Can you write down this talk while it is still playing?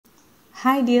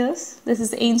Hi dears, this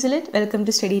is Angelit. Welcome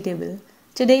to Study Table.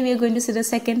 Today we are going to see the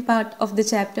second part of the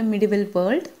chapter Medieval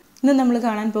World. ഇന്ന് നമ്മൾ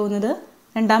കാണാൻ പോകുന്നത്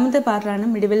രണ്ടാമത്തെ പാർട്ടാണ്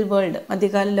medieval world,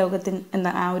 മധ്യകാല ലോകത്തിൻ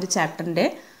എന്ന ആ ഒരു ചാപ്റ്ററിൻ്റെ.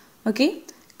 ഓക്കെ,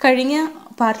 കഴിഞ്ഞ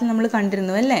പാർട്ടിൽ നമ്മൾ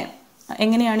കണ്ടിരുന്നു അല്ലേ,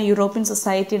 എങ്ങനെയാണ് യൂറോപ്യൻ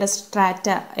സൊസൈറ്റിയുടെ സ്ട്രാറ്റ,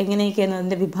 എങ്ങനെയൊക്കെയാണ്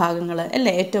അതിൻ്റെ വിഭാഗങ്ങൾ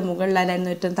അല്ലേ, ഏറ്റവും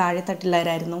മുകളിലായിരുന്നു, ഏറ്റവും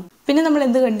താഴെത്തട്ടിലായിരുന്നു. പിന്നെ നമ്മൾ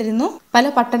എന്ത് കണ്ടിരുന്നു, പല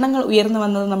പട്ടണങ്ങൾ ഉയർന്നു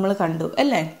വന്നത് നമ്മൾ കണ്ടു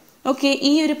അല്ലേ. ഓക്കെ,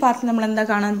 ഈ ഒരു പാർട്ടിൽ നമ്മൾ എന്താ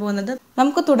കാണാൻ പോകുന്നത്,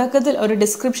 നമുക്ക് തുടക്കത്തിൽ ഒരു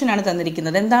ഡിസ്ക്രിപ്ഷൻ ആണ്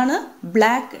തന്നിരിക്കുന്നത്. എന്താണ്?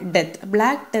 Black death.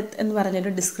 ബ്ലാക്ക് ഡെത്ത് എന്ന്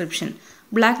പറഞ്ഞൊരു ഡിസ്ക്രിപ്ഷൻ.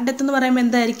 ബ്ലാക്ക് ഡെത്ത് എന്ന് പറയുമ്പോൾ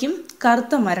എന്തായിരിക്കും?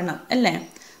 കറുത്ത മരണം അല്ലേ.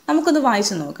 നമുക്കൊന്ന്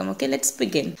വായിച്ചു നോക്കാം. Okay, let's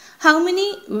begin. How many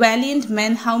valiant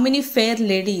men, how many fair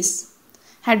ladies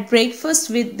had breakfast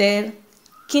with their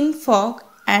kinfolk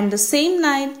and the same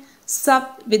night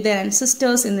supped with their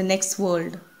ancestors in the next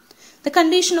world. The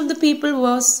condition of the people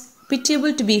was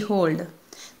pitiable to behold.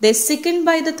 They sickened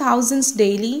by the thousands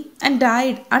daily and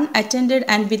died unattended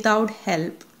and without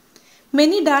help.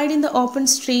 Many died in the open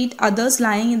street, others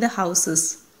lying in the houses,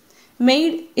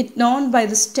 made it known by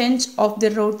the stench of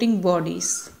their rotting bodies.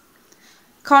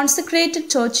 Consecrated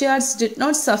churchyards did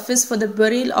not suffice for the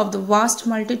burial of the vast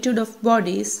multitude of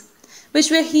bodies,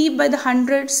 which were heaped by the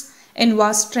hundreds in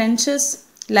vast trenches,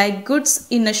 like goods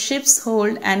in a ship's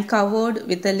hold and covered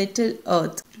with a little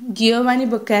earth. Giovanni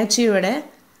Boccacciയുടെ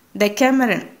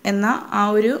ഡെക്കാമറൺ എന്ന ആ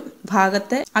ഒരു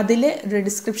ഭാഗത്തെ അതിലെ ഒരു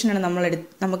ഡിസ്ക്രിപ്ഷനാണ്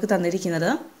നമുക്ക് തന്നിരിക്കുന്നത്.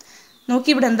 നോക്കി,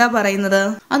 ഇവിടെ എന്താ പറയുന്നത്,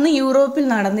 അന്ന് യൂറോപ്പിൽ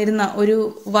നടന്നിരുന്ന ഒരു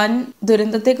വൻ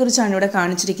ദുരന്തത്തെക്കുറിച്ചാണ് ഇവിടെ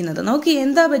കാണിച്ചിരിക്കുന്നത്. നോക്കി,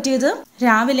 എന്താ പറ്റിയത്?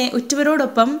 രാവിലെ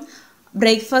ഉറ്റവരോടൊപ്പം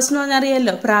ബ്രേക്ക്ഫാസ്റ്റ് എന്ന് പറഞ്ഞാൽ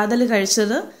അറിയാമല്ലോ, പ്രാതൽ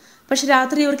കഴിച്ചത്. പക്ഷെ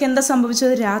രാത്രി ഇവർക്ക് എന്താ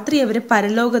സംഭവിച്ചത്? രാത്രി അവർ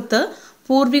പരലോകത്ത്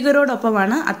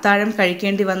പൂർവികരോടൊപ്പമാണ് അത്താഴം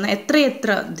കഴിക്കേണ്ടി വന്ന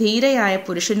എത്രയെത്ര ധീരയായ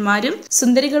പുരുഷന്മാരും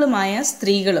സുന്ദരികളുമായ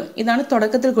സ്ത്രീകളും. ഇതാണ്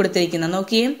തുടക്കത്തിൽ കൊടുത്തിരിക്കുന്നത്.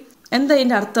 നോക്കിയേ, എന്താ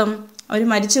ഇതിന്റെ അർത്ഥം? അവർ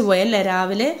മരിച്ചുപോയല്ലേ.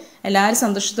 രാവിലെ എല്ലാവരും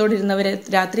സന്തോഷത്തോടെ ഇരുന്നവര്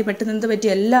രാത്രി പെട്ടെന്ന് എന്ത് പറ്റി?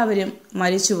 എല്ലാവരും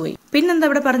മരിച്ചുപോയി. പിന്നെന്താ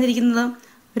ഇവിടെ പറഞ്ഞിരിക്കുന്നത്?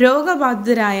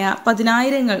 രോഗബാധിതരായ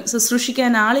 10,000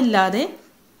 ശുശ്രൂഷിക്കാൻ ആളില്ലാതെ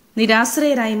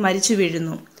നിരാശ്രയരായി മരിച്ചു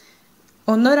വീഴുന്നു.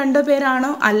 1-2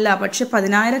 പേരാണോ? അല്ല, പക്ഷെ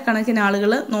 10,000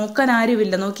 ആളുകൾ, നോക്കാൻ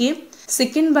ആരുമില്ല. നോക്കിയേ,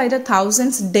 സിക്കിൻഡ് ബൈ ദ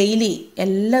തൗസൻഡ്സ് ഡെയിലി,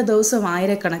 എല്ലാ ദിവസവും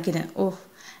 1000. ഓഹ്.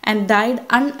 ആൻഡ് ഡൈഡ്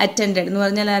അൺഅറ്റൻഡഡ് എന്ന്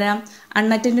പറഞ്ഞാൽ ആരാ?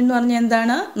 അൺഅറ്റൻഡഡ് എന്ന് പറഞ്ഞാൽ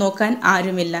എന്താണ്? നോക്കാൻ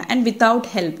ആരുമില്ല. ആൻഡ് വിത്തൗട്ട്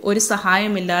ഹെൽപ്പ്, ഒരു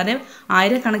സഹായമില്ലാതെ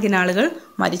 1000 ആളുകൾ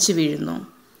മരിച്ചു വീഴുന്നു.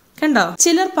 കണ്ടോ?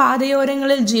 ചിലർ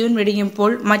പാതയോരങ്ങളിൽ ജീവൻ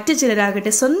വെടിയുമ്പോൾ മറ്റു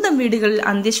ചിലരാകട്ടെ സ്വന്തം വീടുകളിൽ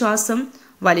അന്ത്യശ്വാസം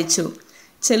വലിച്ചു.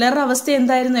 ചിലരുടെ അവസ്ഥ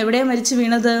എന്തായിരുന്നു? എവിടെയാണ് മരിച്ചു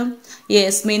വീണത്?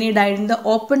 Yes, many died in the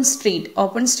open street.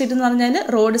 Open street എന്ന് പറഞ്ഞാൽ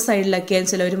റോഡ് സൈഡിലൊക്കെയാണ്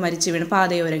ചിലർ മരിച്ചു വീണ്,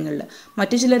 പാതയോരങ്ങളിൽ.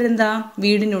 മറ്റു ചിലരെന്താ?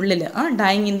 വീടിനുള്ളിൽ,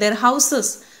 ഡൈയിങ് ഇൻ ദെയർ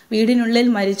ഹൗസസ്, വീടിനുള്ളിൽ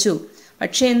മരിച്ചു.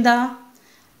 പക്ഷെ എന്താ?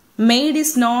 Made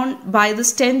is known by the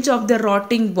സ്റ്റെൻച്ച് of the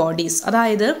rotting bodies.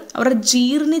 അതായത് അവരുടെ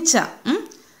ജീർണിച്ച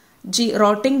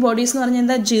റോട്ടിംഗ് ബോഡീസ് എന്ന് പറഞ്ഞാൽ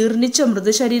എന്താ? ജീർണിച്ച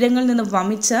മൃതശരീരങ്ങളിൽ നിന്ന്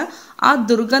വമിച്ച ആ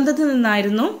ദുർഗന്ധത്തിൽ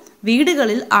നിന്നായിരുന്നു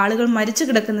വീടുകളിൽ ആളുകൾ മരിച്ചു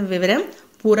കിടക്കുന്ന വിവരം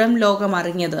പുറം ലോകം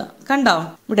അറിഞ്ഞത്. കണ്ടോ?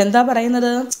 ഇവിടെ എന്താ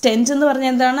പറയുന്നത്? സ്റ്റെഞ്ച് എന്ന്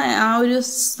പറഞ്ഞാൽ എന്താണ്? ആ ഒരു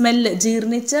സ്മെല്ല്,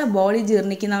 ജീർണിച്ച ബോഡി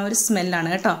ജീർണിക്കുന്ന ആ ഒരു സ്മെല്ലാണ്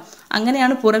കേട്ടോ.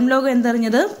 അങ്ങനെയാണ് പുറം ലോകം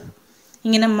എന്തറിഞ്ഞത്?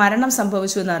 ഇങ്ങനെ മരണം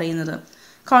സംഭവിച്ചു എന്ന് അറിയുന്നത്.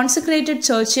 Consecrated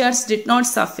ചർച്ച്യാർഡ്സ് did not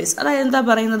സഫീസ്. അതായത് എന്താ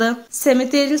പറയുന്നത്?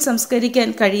 സെമിത്തേരിയിൽ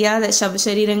സംസ്കരിക്കാൻ കഴിയാതെ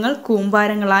ശവശരീരങ്ങൾ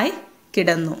കൂമ്പാരങ്ങളായി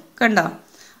കിടന്നു. കണ്ടോ?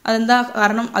 അതെന്താ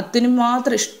കാരണം? അതിന്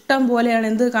മാത്രം ഇഷ്ടം പോലെയാണ്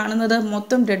എന്ത് കാണുന്നത്?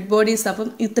 മൊത്തം ഡെഡ് ബോഡീസ്. അപ്പം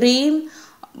ഇത്രയും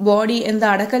ബോഡി എന്താ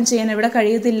അടക്കം ചെയ്യാൻ എവിടെ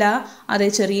കഴിയത്തില്ല? അതേ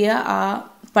ചെറിയ ആ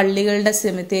പള്ളികളുടെ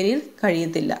സെമിത്തേരിയിൽ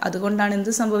കഴിയത്തില്ല. അതുകൊണ്ടാണ് എന്ത്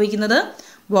സംഭവിക്കുന്നത്?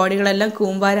 ബോഡികളെല്ലാം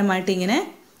കൂമ്പാരമായിട്ട് ഇങ്ങനെ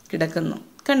കിടക്കുന്നു.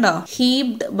 കണ്ടോ?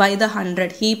 Heaped by the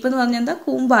 100. ഹീപ്പ് എന്ന് പറഞ്ഞാൽ എന്താ?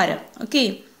 കൂമ്പാരം. Okay,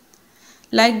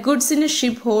 like goods in A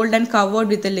ship hold and covered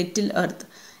with a little earth.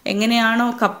 എങ്ങനെയാണോ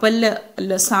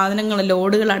കപ്പലില് സാധനങ്ങൾ,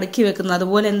 ലോഡുകൾ അടുക്കി വെക്കുന്നത്,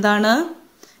 അതുപോലെ എന്താണ്?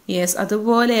 യെസ്,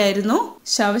 അതുപോലെയായിരുന്നു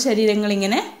ശവശരീരങ്ങൾ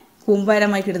ഇങ്ങനെ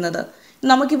കൂമ്പാരമായി കിടുന്നത്.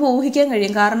 നമുക്കിപ്പോൾ ഊഹിക്കാൻ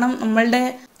കഴിയും, കാരണം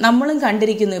നമ്മളും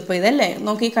കണ്ടിരിക്കുന്നു ഇപ്പോൾ ഇതല്ലേ.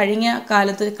 നോക്കി,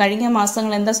 കഴിഞ്ഞ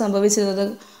മാസങ്ങൾ എന്താ സംഭവിച്ചത്?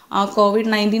 ആ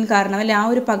COVID-19 കാരണം അല്ലെ, ആ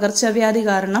ഒരു പകർച്ചവ്യാധി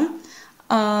കാരണം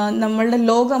നമ്മളുടെ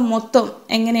ലോകം മൊത്തം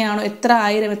എങ്ങനെയാണോ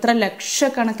എത്ര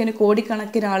ലക്ഷക്കണക്കിന്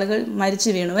കോടിക്കണക്കിന് ആളുകൾ മരിച്ചു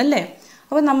വീണു അല്ലേ.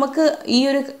 അപ്പം നമുക്ക്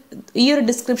ഈ ഒരു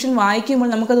ഡിസ്ക്രിപ്ഷൻ വായിക്കുമ്പോൾ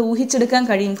നമുക്കത് ഊഹിച്ചെടുക്കാൻ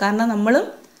കഴിയും. കാരണം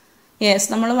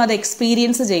നമ്മളും അത്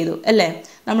എക്സ്പീരിയൻസ് ചെയ്തു അല്ലേ.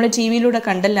 നമ്മൾ TV-യിലൂടെ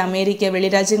കണ്ടല്ലേ, അമേരിക്ക,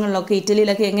 വെളിരാജ്യങ്ങളിലൊക്കെ,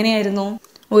 ഇറ്റലിയിലൊക്കെ എങ്ങനെയായിരുന്നു?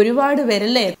 ഒരുപാട്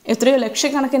പേരല്ലേ, എത്രയോ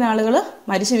ലക്ഷക്കണക്കിന് ആളുകൾ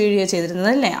മരിച്ചു വീഴുകയോ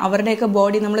ചെയ്തിരുന്നത് അല്ലേ. അവരുടെയൊക്കെ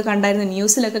ബോഡി നമ്മൾ കണ്ടായിരുന്നു,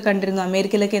 ന്യൂസിലൊക്കെ കണ്ടിരുന്നു.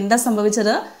 അമേരിക്കയിലൊക്കെ എന്താ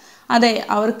സംഭവിച്ചത്? അതെ,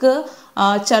 അവർക്ക്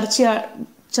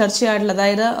ചർച്ചയാർഡിൽ,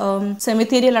 അതായത്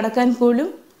സെമിത്തേരിയിൽ അടക്കാൻ പോലും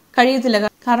കഴിയത്തില്ല.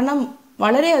 കാരണം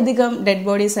വളരെയധികം ഡെഡ്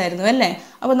ബോഡീസ് ആയിരുന്നു അല്ലേ.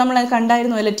 അപ്പോൾ നമ്മൾ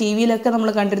കണ്ടായിരുന്നു അല്ലെ, TV-യിലൊക്കെ നമ്മൾ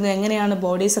കണ്ടിരുന്നു എങ്ങനെയാണ്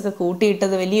ബോഡീസൊക്കെ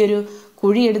കൂട്ടിയിട്ടത്. വലിയൊരു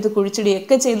കുഴിയെടുത്ത്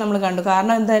കുഴിച്ചിടുകയൊക്കെ ചെയ്ത് നമ്മൾ കണ്ടു.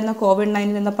 കാരണം എന്തായിരുന്നു?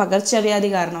 COVID-19 എന്ന പകർച്ചവ്യാധി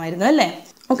കാരണമായിരുന്നു അല്ലേ?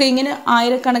 ഓക്കെ, ഇങ്ങനെ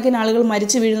ആയിരക്കണക്കിന് ആളുകൾ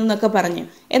മരിച്ചു വീഴുന്നു എന്നൊക്കെ പറഞ്ഞു.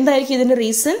 എന്തായിരിക്കും ഇതിന്റെ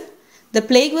reason? The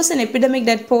plague was an epidemic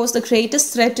that posed the greatest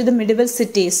threat to the medieval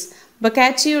cities.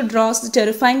 Boccaccio draws the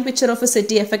terrifying picture of a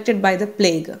city affected by the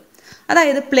plague.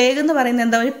 അതായത് പ്ലേഗ് എന്ന് പറയുന്നത്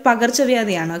എന്താ? ഒരു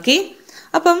പകർച്ചവ്യാധിയാണ്. ഓക്കെ,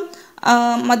 അപ്പം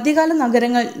മധ്യകാല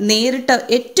നഗരങ്ങൾ നേരിട്ട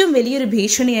ഏറ്റവും വലിയൊരു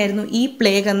ഭീഷണിയായിരുന്നു ഈ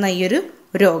പ്ലേഗ് എന്ന ഈ ഒരു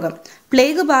രോഗം.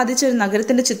 പ്ലേഗ് ബാധിച്ച ഒരു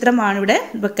നഗരത്തിന്റെ ചിത്രമാണ് ഇവിടെ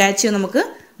ബൊക്കാച്ചിയോ നമുക്ക്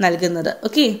നൽകുന്നത്.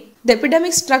 Okay, The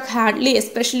epidemic struck hardly,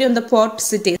 especially on the port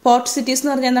cities. Port cities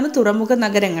എന്ന് പറഞ്ഞാൽ എന്താണ്? തുറമുഖ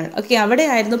നഗരങ്ങൾ. ഓക്കെ,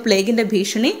 അവിടെയായിരുന്നു പ്ലേഗിന്റെ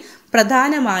ഭീഷണി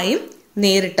പ്രധാനമായും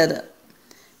നേരിട്ടത്.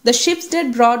 The ships that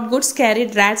brought goods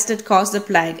carried rats that caused the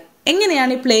plague.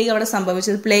 എങ്ങനെയാണ് ഈ പ്ലേഗ് അവിടെ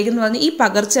സംഭവിച്ചത്? പ്ലേഗ് എന്ന് പറഞ്ഞാൽ ഈ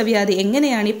പകർച്ചവ്യാധി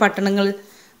എങ്ങനെയാണ് ഈ പട്ടണങ്ങളിൽ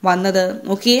വന്നത്?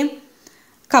 ഓക്കെ,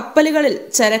 കപ്പലുകളിൽ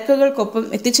ചരക്കുകൾക്കൊപ്പം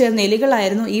എത്തിച്ചേർന്ന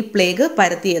എലികളായിരുന്നു ഈ പ്ലേഗ്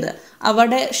പരത്തിയത്.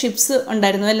 അവിടെ ഷിപ്സ്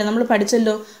ഉണ്ടായിരുന്നു അല്ലേ? നമ്മൾ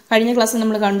പഠിച്ചല്ലോ, കഴിഞ്ഞ ക്ലാസ്സിൽ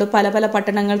നമ്മൾ കണ്ടു പല പല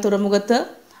പട്ടണങ്ങൾ തുറമുഖത്ത്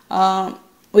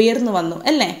ഉയർന്നു വന്നു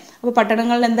അല്ലേ? അപ്പോൾ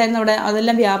പട്ടണങ്ങളിൽ എന്തായിരുന്നു അവിടെ?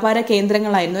 അതെല്ലാം വ്യാപാര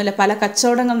കേന്ദ്രങ്ങളായിരുന്നു അല്ലെ? പല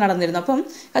കച്ചവടങ്ങൾ നടന്നിരുന്നു. അപ്പം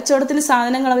കച്ചവടത്തിന്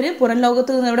സാധനങ്ങൾ അവർ പുറം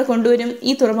ലോകത്ത് നിന്ന് ഇവിടെ കൊണ്ടുവരും.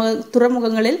 ഈ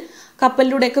തുറമുഖങ്ങളിൽ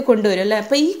കപ്പലിലൂടെയൊക്കെ കൊണ്ടുവരും അല്ലെ?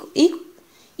 അപ്പൊ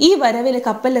ഈ വരവിൽ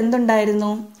കപ്പൽ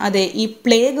എന്തുണ്ടായിരുന്നു? അതെ, ഈ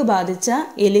പ്ലേഗ് ബാധിച്ച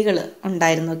എലികൾ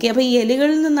ഉണ്ടായിരുന്നു. ഓക്കെ, അപ്പൊ ഈ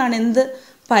എലികളിൽ നിന്നാണ് എന്ത്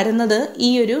പരന്നത്?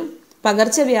 ഈ ഒരു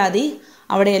പകർച്ചവ്യാധി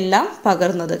അവിടെയെല്ലാം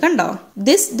പകർന്നത്. കണ്ടോ?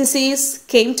 This disease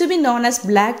came to B known as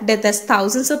black death as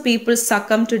thousands of people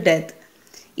succumb to death.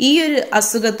 ഈ ഒരു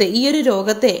അസുഖത്തെ, ഈ ഒരു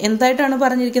രോഗത്തെ എന്തായിട്ടാണ്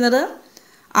പറഞ്ഞിരിക്കുന്നത്?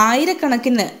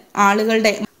 ആയിരക്കണക്കിന്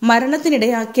ആളുകളുടെ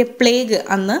മരണത്തിനിടയാക്കിയ പ്ലേഗ്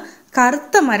അന്ന്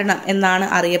കറുത്ത മരണം എന്നാണ്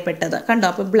അറിയപ്പെട്ടത്. കണ്ടോ?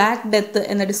 അപ്പൊ ബ്ലാക്ക് ഡെത്ത്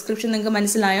എന്ന ഡിസ്ക്രിപ്ഷൻ നിങ്ങൾക്ക്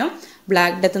മനസ്സിലായോ?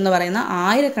 ബ്ലാക്ക് ഡെത്ത് എന്ന് പറയുന്ന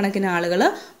ആയിരക്കണക്കിന് ആളുകൾ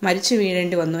മരിച്ചു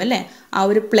വീഴേണ്ടി വന്നു അല്ലേ? ആ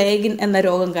ഒരു പ്ലേഗിൻ എന്ന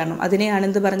രോഗം കാരണം. അതിനെയാണ്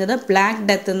എന്ത് പറഞ്ഞത്? ബ്ലാക്ക്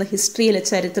ഡെത്ത് എന്ന് ഹിസ്റ്ററിയിലെ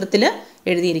ചരിത്രത്തിൽ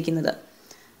എഴുതിയിരിക്കുന്നത്.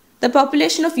 The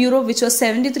population of Europe, which was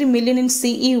 73 million in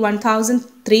CE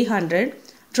 1300,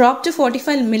 dropped to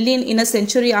 45 million in a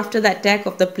century after the attack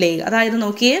of the plague. അതായത്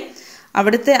നോക്കിയേ,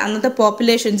 അവിടുത്തെ അന്നത്തെ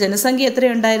പോപ്പുലേഷൻ, ജനസംഖ്യ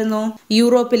എത്രയുണ്ടായിരുന്നു?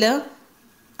 യൂറോപ്പില്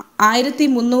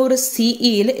 1300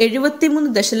 CEയിൽ 73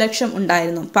 ദശലക്ഷം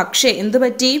ഉണ്ടായിരുന്നു. പക്ഷേ എന്ത്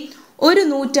പറ്റി? ഒരു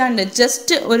നൂറ്റാണ്ട്,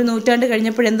 ജസ്റ്റ് ഒരു നൂറ്റാണ്ട്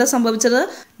കഴിഞ്ഞപ്പോൾ എന്താ സംഭവിച്ചത്?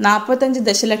 45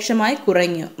 ദശലക്ഷമായി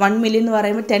കുറഞ്ഞു. 1 മില്യൺ എന്ന്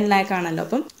പറയുമ്പോൾ 10 ലാക്ക് ആണല്ലോ.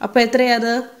 അപ്പൊ എത്രയാ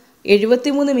അത്?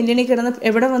 73 മില്യണിൽ കിടന്ന്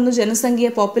എവിടെ വന്നു ജനസംഖ്യ?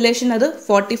 പോപ്പുലേഷൻ അത്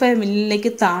 45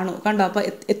 മില്യണിലേക്ക് താണു. കണ്ടോ? അപ്പൊ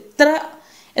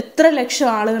എത്ര ലക്ഷം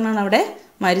ആളുകളാണ് അവിടെ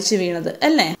മരിച്ചു വീണത്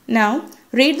അല്ലേ? Now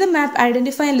read the map,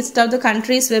 identify and list out the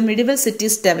countries where medieval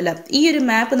cities developed. ഈ ഒരു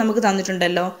മാപ്പ് നമുക്ക്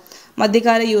തന്നിട്ടുണ്ടല്ലോ,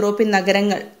 മധ്യകാല യൂറോപ്യൻ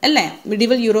നഗരങ്ങൾ അല്ലേ?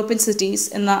 മിഡിവൽ യൂറോപ്യൻ സിറ്റീസ്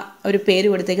എന്ന ഒരു പേര്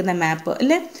കൊടുത്തേക്കുന്ന മാപ്പ്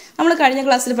അല്ലേ? നമ്മൾ കഴിഞ്ഞ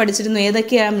ക്ലാസ്സിൽ പഠിച്ചിരുന്നു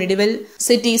ഏതൊക്കെയാണ് മിഡിവൽ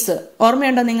സിറ്റീസ്.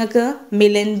 ഓർമ്മയുണ്ടോ നിങ്ങൾക്ക്?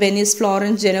 Milan, Venice,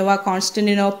 Florence, Genoa,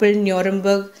 Constantinople,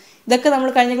 Nuremberg, ഇതൊക്കെ നമ്മൾ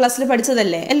കഴിഞ്ഞ ക്ലാസ്സിൽ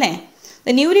പഠിച്ചതല്ലേ അല്ലേ?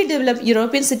 The newly developed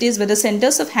European cities were the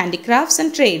centers of handicrafts and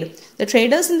trade. The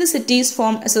traders in the cities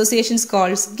formed associations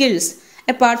called guilds.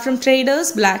 Apart from traders,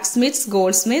 blacksmiths,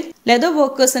 goldsmiths, leather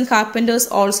workers and carpenters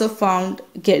also found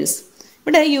guilds.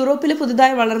 ഇവിടെ യൂറോപ്പിൽ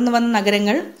പുതുതായി വളർന്നു വന്ന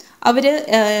നഗരങ്ങൾ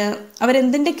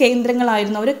അവരെന്തിന്റെ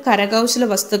കേന്ദ്രങ്ങളായിരുന്നു? അവർ കരകൗശല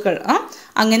വസ്തുക്കൾ,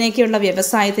 അങ്ങനെയൊക്കെയുള്ള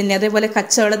വ്യവസായത്തിന്റെ, അതേപോലെ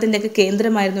കച്ചവടത്തിന്റെ ഒക്കെ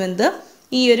കേന്ദ്രമായിരുന്നു എന്ത്?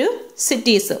 ഈ ഒരു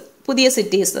സിറ്റീസ്, പുതിയ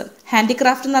സിറ്റീസ്.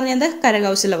 ഹാൻഡിക്രാഫ്റ്റ് എന്ന് പറഞ്ഞാൽ എന്താ?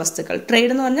 കരകൗശല വസ്തുക്കൾ.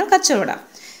 ട്രേഡ് എന്ന് പറഞ്ഞാൽ കച്ചവടം.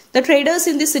 The traders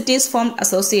in the cities form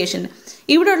association.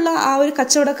 ഇവിടെയുള്ള ആ ഒരു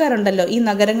കച്ചവടക്കാരുണ്ടല്ലോ, ഈ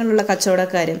നഗരങ്ങളിലുള്ള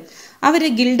കച്ചവടക്കാർ, അവർ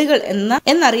ഗിൽഡുകൾ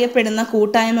എന്നറിയപ്പെടുന്ന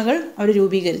കൂട്ടായ്മകൾ അവർ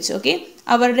രൂപീകരിച്ചു. ഓക്കെ,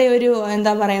 അവരുടെ ഒരു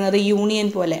എന്താ പറയുന്നത്, യൂണിയൻ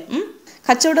പോലെ.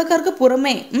 കച്ചവടക്കാർക്ക്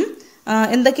പുറമേ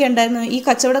എന്തൊക്കെ ഉണ്ടായിരുന്നു? ഈ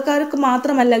കച്ചവടക്കാർക്ക്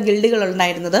മാത്രമല്ല ഗിൽഡുകൾ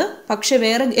ഉണ്ടായിരുന്നത്, പക്ഷെ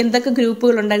വേറെ എന്തൊക്കെ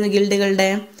ഗ്രൂപ്പുകൾ ഉണ്ടായിരുന്നു ഗിൽഡുകളുടെ?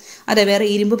 അതെ, വേറെ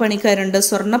ഇരുമ്പ് പണിക്കാരുണ്ട്,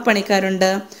 സ്വർണ്ണ പണിക്കാരുണ്ട്,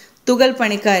 തുകൽ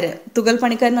പണിക്കാർ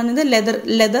എന്ന് പറഞ്ഞത്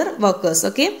ലെതർ വർക്കേഴ്സ്.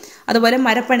 ഓക്കെ, അതുപോലെ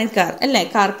മരപ്പണിക്കാർ അല്ലെ,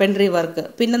 കാർപ്പൻട്രി വർക്ക്.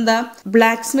 പിന്നെന്താ?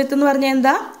 ബ്ലാക്ക് സ്മിത്ത് എന്ന് പറഞ്ഞാൽ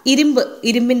എന്താ?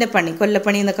 ഇരുമ്പിന്റെ പണി,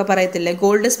 കൊല്ലപ്പണി എന്നൊക്കെ പറയത്തില്ലേ.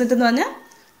 ഗോൾഡ് സ്മിത്ത് എന്ന് പറഞ്ഞാൽ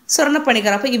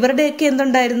സ്വർണ്ണപ്പണിക്കാർ. അപ്പൊ ഇവരുടെയൊക്കെ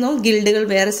എന്തുണ്ടായിരുന്നു? ഗിൽഡുകൾ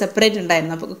വേറെ സെപ്പറേറ്റ്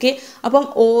ഉണ്ടായിരുന്നു. അപ്പൊ ഓക്കെ, അപ്പം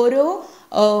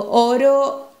ഓരോ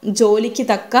ജോലിക്ക്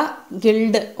തക്ക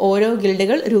ഓരോ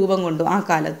ഗിൽഡുകൾ രൂപം കൊണ്ടു ആ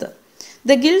കാലത്ത്.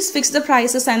 The guilds fixed the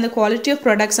prices and the quality of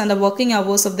products and the working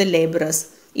hours of the laborers.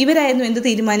 ഇവരായിരുന്നു എന്ത്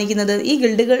തീരുമാനിക്കുന്നത്? ഈ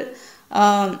ഗിൽഡുകൾ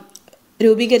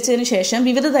രൂപീകരിച്ചതിന് ശേഷം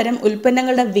വിവിധ തരം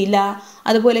ഉൽപ്പന്നങ്ങളുടെ വില,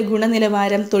 അതുപോലെ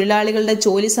ഗുണനിലവാരം, തൊഴിലാളികളുടെ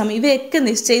ജോലി സമയം, ഇവയൊക്കെ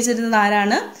നിശ്ചയിച്ചിരുന്നത്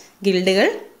ആരാണ്? ഗിൽഡുകൾ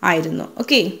ആയിരുന്നു.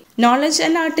 Okay, knowledge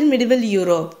and art in medieval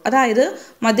Europe. അതായത്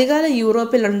മധ്യകാല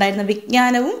യൂറോപ്പിൽ ഉണ്ടായിരുന്ന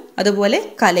വിജ്ഞാനവും അതുപോലെ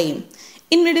കലയും.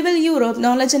 In medieval Europe,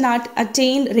 knowledge and art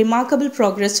attained remarkable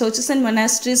progress. Churches and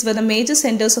monasteries were the major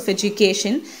centers of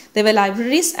education. There were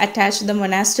libraries attached to the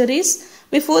monasteries.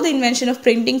 Before the invention of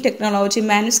printing technology,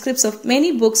 manuscripts of many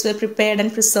books were prepared and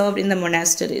preserved in the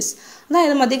monasteries.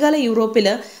 അതായത് മധ്യകാല യൂറോപ്പിൽ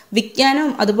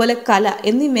വിജ്ഞാനവും അതുപോലെ കല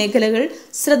എന്നീ മേഖലകൾ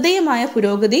ശ്രദ്ധേയമായ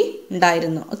പുരോഗതി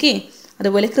ഉണ്ടായിരുന്നു. ഓക്കെ,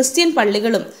 അതുപോലെ ക്രിസ്ത്യൻ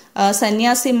പള്ളികളും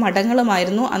സന്യാസി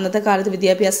മഠങ്ങളുമായിരുന്നു അന്നത്തെ കാലത്ത്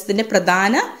വിദ്യാഭ്യാസത്തിന്റെ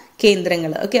പ്രധാന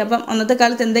കേന്ദ്രങ്ങൾ. ഓക്കെ, അപ്പം അന്നത്തെ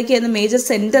കാലത്ത് എന്തൊക്കെയായിരുന്നു മേജർ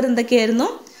സെന്റർ എന്തൊക്കെയായിരുന്നു?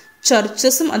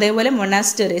 ചർച്ചസും അതേപോലെ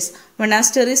മൊണാസ്റ്ററീസ്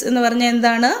എന്ന് പറഞ്ഞാൽ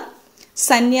എന്താണ്?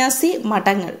 സന്യാസി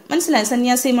മഠങ്ങൾ. മനസ്സിലായി?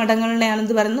 സന്യാസി മഠങ്ങളെയാണ്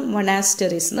എന്ത് പറയുന്നത്?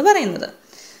 മൊണാസ്റ്ററീസ് എന്ന് പറയുന്നത്.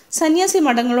 സന്യാസി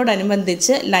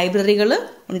മഠങ്ങളോടനുബന്ധിച്ച് ലൈബ്രറികൾ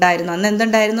ഉണ്ടായിരുന്നു. അന്ന്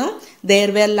എന്തുണ്ടായിരുന്നു? there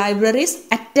were libraries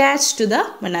attached to the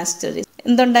monasteries.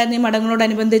 എന്തുണ്ടായിരുന്നു? ഈ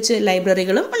മഠങ്ങളോടനുബന്ധിച്ച്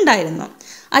ലൈബ്രറികളും ഉണ്ടായിരുന്നു.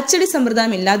 അച്ചടി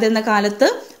സമ്പ്രദായം ഇല്ലാതിരുന്ന കാലത്ത്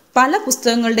പല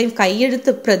പുസ്തകങ്ങളുടെയും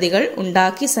കൈയെഴുത്ത് പ്രതികൾ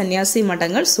ഉണ്ടാക്കി സന്യാസി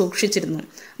മഠങ്ങൾ സൂക്ഷിച്ചിരുന്നു.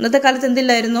 അന്നത്തെ കാലത്ത്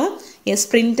എന്തില്ലായിരുന്നു?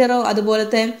 പ്രിന്ററോ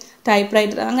അതുപോലത്തെ ടൈപ്പ്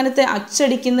റൈറ്റർ അങ്ങനത്തെ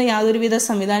അച്ചടിക്കുന്ന യാതൊരുവിധ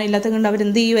സംവിധാനം ഇല്ലാത്തത് കൊണ്ട്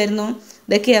അവരെന്ത് ചെയ്യുമായിരുന്നു?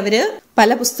 ഇതൊക്കെ അവര്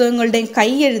പല പുസ്തകങ്ങളുടെയും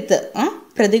കൈയെഴുത്ത്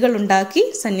പ്രതികൾ ഉണ്ടാക്കി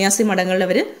സന്യാസി മഠങ്ങളിൽ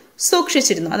അവർ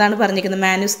സൂക്ഷിച്ചിരുന്നു. അതാണ് പറഞ്ഞിരിക്കുന്നത്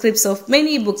manuscripts of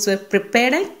many books were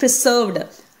prepared and preserved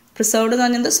എന്ന്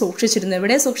പറഞ്ഞത് സൂക്ഷിച്ചിരുന്നു.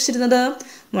 എവിടെ സൂക്ഷിച്ചിരുന്നത്?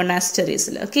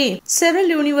 മൊണാസ്റ്ററീസിൽ. Okay, several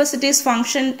universities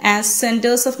function as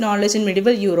centres of knowledge in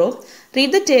medieval Europe.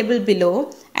 Read the table below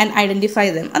and identify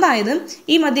dum. അതായത്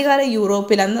ഈ മധ്യകാല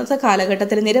യൂറോപ്പിൽ അന്നത്തെ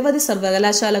കാലഘട്ടത്തിൽ നിരവധി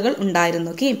സർവകലാശാലകൾ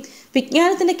ഉണ്ടായിരുന്നു. ഓക്കെ,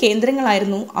 വിജ്ഞാനത്തിന്റെ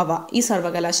കേന്ദ്രങ്ങളായിരുന്നു അവ, ഈ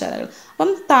സർവകലാശാലകൾ.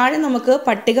 അപ്പം താഴെ നമുക്ക്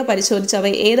പട്ടിക പരിശോധിച്ച്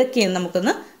അവ ഏതൊക്കെയെന്ന്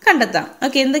നമുക്കൊന്ന് കണ്ടെത്താം.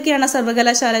 ഓക്കെ, എന്തൊക്കെയാണ്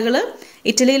സർവകലാശാലകൾ?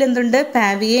 ഇറ്റലിയിൽ എന്തുണ്ട്?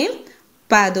 പാവിയയും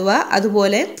പാദുവ,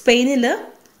 അതുപോലെ സ്പെയിനില്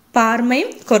പാർമയും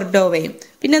കൊർഡോവയും.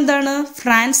 പിന്നെന്താണ്?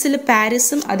 ഫ്രാൻസിൽ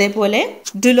പാരീസും അതേപോലെ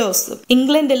ഡുലോസും.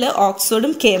 ഇംഗ്ലണ്ടിൽ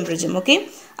ഓക്സ്ഫോർഡും കേംബ്രിഡ്ജും. Okay,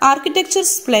 architecture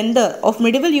Splendor of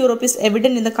medieval Europe is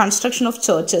evident in the construction of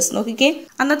churches. നോക്കിക്കേ,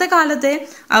 അന്നത്തെ കാലത്തെ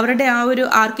അവരുടെ ആ ഒരു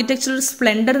ആർക്കിടെക്ചറൽ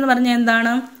സ്പ്ലെൻഡർ എന്ന് പറഞ്ഞാൽ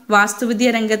എന്താണ്?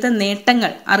 വാസ്തുവിദ്യ രംഗത്തെ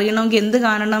നേട്ടങ്ങൾ അറിയണമെങ്കിൽ എന്ത്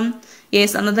കാണണം?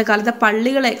 അന്നത്തെ കാലത്തെ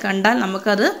പള്ളികളെ കണ്ടാൽ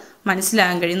നമുക്കത്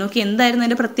മനസ്സിലാകാൻ കഴിയും. നോക്കി, എന്തായിരുന്നു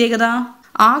അതിന്റെ പ്രത്യേകത?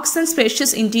 Arcs and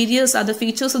spacious interiors are the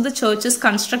features of the churches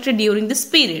constructed during this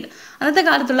period. അന്നത്തെ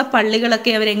കാലത്തുള്ള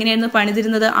പള്ളികളൊക്കെ അവർ എങ്ങനെയായിരുന്നു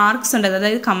പണിതിരുന്നത്? ആർക്സ് ഉണ്ട്,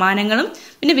 അതായത് കമാനങ്ങളും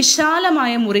പിന്നെ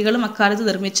വിശാലമായ മുറികളും അക്കാലത്ത്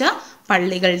നിർമ്മിച്ച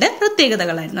പള്ളികളുടെ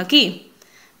പ്രത്യേകതകളായിരുന്നു. Okay,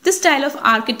 this style of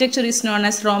architecture is known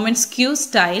as Romanesque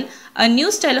style. A new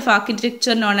style of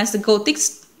architecture known as the Gothic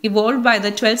evolved by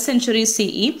the 12th century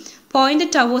CE.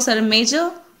 Pointed towers are a major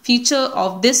feature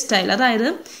of this style. അതായത്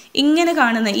ഇങ്ങനെ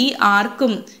കാണുന്ന ഈ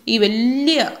ആർക്കും ഈ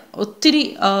വലിയ ഒത്തിരി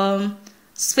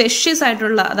spacious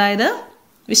ആയിട്ടുള്ള, അതായത്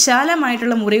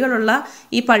വിശാലമായിട്ടുള്ള മുറികളുള്ള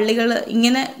ഈ പള്ളികൾ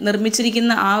ഇങ്ങനെ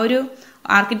നിർമ്മിച്ചിരിക്കുന്ന ആ ഒരു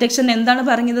ആർക്കിടെക്ചറിനെ എന്താണ്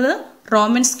പറഞ്ഞത്?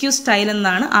 റോമൻസ്ക്യൂ സ്റ്റൈൽ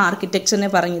എന്നാണ് ആ ആർക്കിടെക്ചറിനെ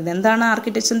പറഞ്ഞത്. എന്താണ്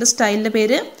ആർക്കിടെക്ചറിന്റെ സ്റ്റൈലിന്റെ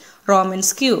പേര്?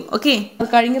 റോമൻസ്ക്യൂ. ഓക്കെ,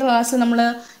 കഴിഞ്ഞ ക്ലാസ് നമ്മൾ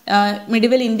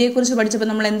മിഡിവൽ ഇന്ത്യയെ കുറിച്ച് പഠിച്ചപ്പോൾ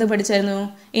നമ്മൾ എന്ത് പഠിച്ചായിരുന്നു?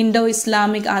 ഇൻഡോ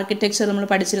ഇസ്ലാമിക് ആർക്കിടെക്ചർ നമ്മൾ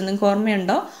പഠിച്ചിരുന്നു. നിങ്ങൾക്ക്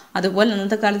ഓർമ്മയുണ്ടോ? അതുപോലെ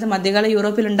അന്നത്തെ കാലത്ത് മധ്യകാല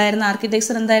യൂറോപ്പിൽ ഉണ്ടായിരുന്ന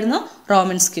ആർക്കിടെക്ചർ എന്തായിരുന്നു?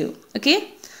 റോമൻസ്ക്യൂ. ഓക്കെ,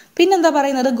 പിന്നെന്താ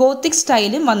പറയുന്നത്? ഗോത്തിക്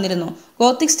സ്റ്റൈലും വന്നിരുന്നു.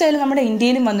 ഗോത്തിക് സ്റ്റൈൽ നമ്മുടെ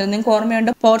ഇന്ത്യയിലും വന്നിരുന്നു. നിങ്ങൾക്ക്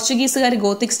ഓർമ്മയുണ്ടോ? പോർച്ചുഗീസുകാർ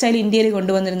ഗോത്തിക് സ്റ്റൈൽ ഇന്ത്യയിൽ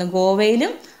കൊണ്ടുവന്നിരുന്നു.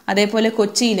 ഗോവയിലും അതേപോലെ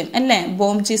കൊച്ചിയിലും അല്ലേ?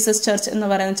 ബോം ജീസസ് ചർച്ച് എന്ന്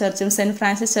പറയുന്ന ചർച്ചും സെന്റ്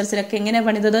ഫ്രാൻസിസ് ചർച്ചിലൊക്കെ എങ്ങനെയാണ്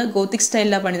പണിതത്? ഗോത്തിക്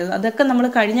സ്റ്റൈലിലാണ് പണിതത്. അതൊക്കെ നമ്മൾ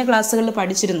കഴിഞ്ഞ ക്ലാസ്സുകളിൽ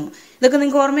പഠിച്ചിരുന്നു. ഇതൊക്കെ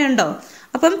നിങ്ങൾക്ക് ഓർമ്മയുണ്ടോ?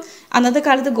 അപ്പം അന്നത്തെ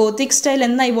കാലത്ത് ഗോത്തിക് സ്റ്റൈൽ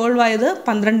എന്നാ ഇവോൾവ് ആയത്?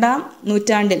 12ാം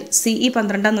നൂറ്റാണ്ടിൽ, CE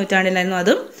 12ാം നൂറ്റാണ്ടിലായിരുന്നു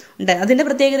അതും ഉണ്ടായത്. അതിന്റെ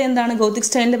പ്രത്യേകത എന്താണ്? ഗോത്തിക്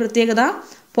സ്റ്റൈലിന്റെ പ്രത്യേകത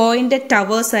പോയിന്റഡ്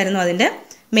ടവേഴ്സ് ആയിരുന്നു അതിന്റെ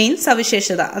മെയിൻ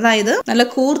സവിശേഷത. അതായത് നല്ല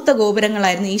കൂർത്ത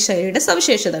ഗോപുരങ്ങളായിരുന്നു ഈ ശൈലിയുടെ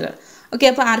സവിശേഷതകൾ. ഓക്കെ,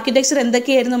 അപ്പൊ ആർക്കിടെക്ചർ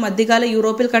എന്തൊക്കെയായിരുന്നു മധ്യകാല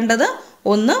യൂറോപ്പിൽ കണ്ടത്?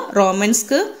 ഒന്ന്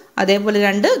റോമൻസ്ക്, അതേപോലെ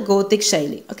 2 ഗോത്തിക്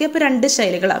ശൈലി. ഓക്കെ, അപ്പൊ 2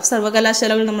 ശൈലികൾ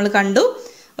സർവകലാശാലകൾ നമ്മൾ കണ്ടു.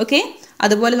 ഓക്കെ,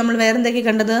 അതുപോലെ നമ്മൾ വേറെന്തൊക്കെ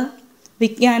കണ്ടത്?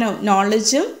 വിജ്ഞാനവും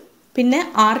നോളജും പിന്നെ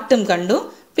ആർട്ടും കണ്ടു.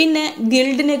 പിന്നെ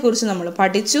ഗിൽഡിനെ കുറിച്ച് നമ്മൾ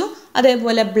പഠിച്ചു.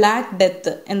 അതേപോലെ ബ്ലാക്ക്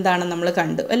ഡെത്ത് എന്താണെന്ന് നമ്മൾ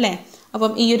കണ്ടു അല്ലേ?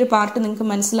 അപ്പം ഈ ഒരു പാർട്ട് നിങ്ങൾക്ക്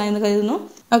മനസ്സിലായെന്ന് കരുതുന്നു.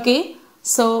 ഓക്കെ,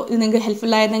 സോ ഇത് നിങ്ങൾക്ക്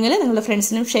ഹെൽപ്ഫുൾ ആയിരുന്നെങ്കിൽ നിങ്ങളുടെ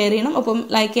ഫ്രണ്ട്സിനും ഷെയർ ചെയ്യണം. ഒപ്പം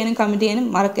ലൈക്ക് ചെയ്യാനും കമന്റ് ചെയ്യാനും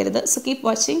മറക്കരുത്. So keep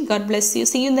watching. God bless you.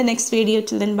 See you in the next video.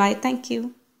 Till then bye. Thank you.